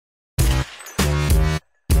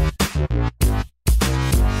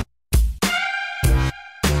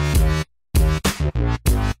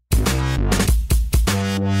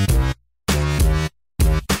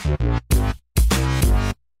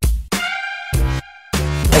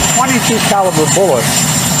.22 caliber bullet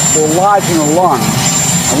will lodge in the lung,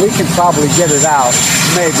 and we can probably get it out,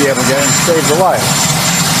 may be able to get it and save the life.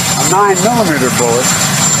 A 9mm bullet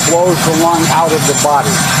blows the lung out of the body.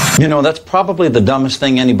 You know, that's probably the dumbest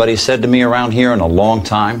thing anybody said to me around here in a long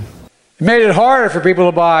time. It made it harder for people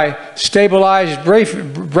to buy stabilized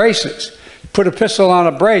braces. Put a pistol on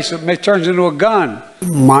a brace, it turns into a gun.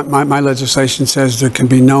 My legislation says there can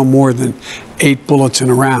be no more than 8 bullets in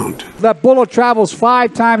a round. That bullet travels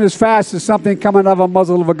 5 times as fast as something coming out of a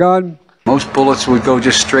muzzle of a gun. Most bullets would go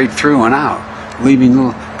just straight through and out, leaving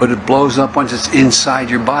little, but it blows up once it's inside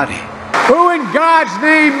your body. Who in God's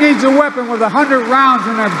name needs a weapon with 100 rounds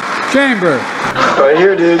in a chamber? Right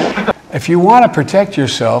here, dude. If you want to protect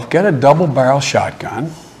yourself, get a double-barrel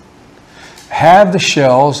shotgun. Have the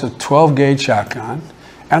shells, a 12-gauge shotgun,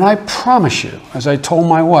 and I promise you, as I told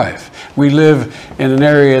my wife, we live in an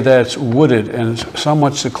area that's wooded and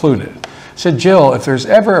somewhat secluded. I said, Jill, if there's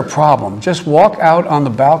ever a problem, just walk out on the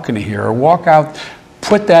balcony here, or walk out,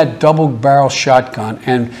 put that double-barrel shotgun,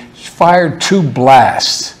 and fire 2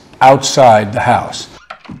 blasts outside the house.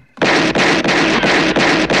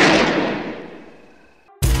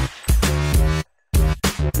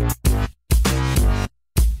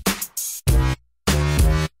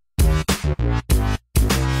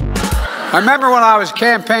 I remember when I was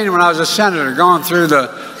campaigning, when I was a senator, going through the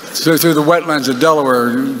wetlands of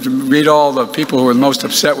Delaware to meet all the people who were most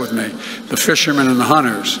upset with me, the fishermen and the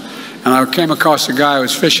hunters. And I came across a guy who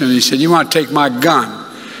was fishing, and he said, "You want to take my gun?"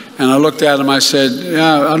 And I looked at him, I said,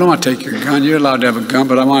 "Yeah, I don't want to take your gun. You're allowed to have a gun,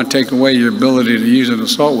 but I want to take away your ability to use an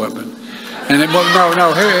assault weapon." And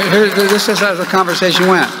this is how the conversation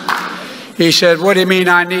went. He said, "What do you mean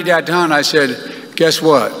I need that gun?" I said, "Guess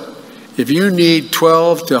what? If you need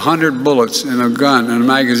 12 to 100 bullets in a gun, in a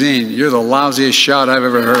magazine, you're the lousiest shot I've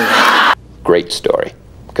ever heard of." Great story,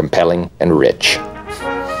 compelling and rich.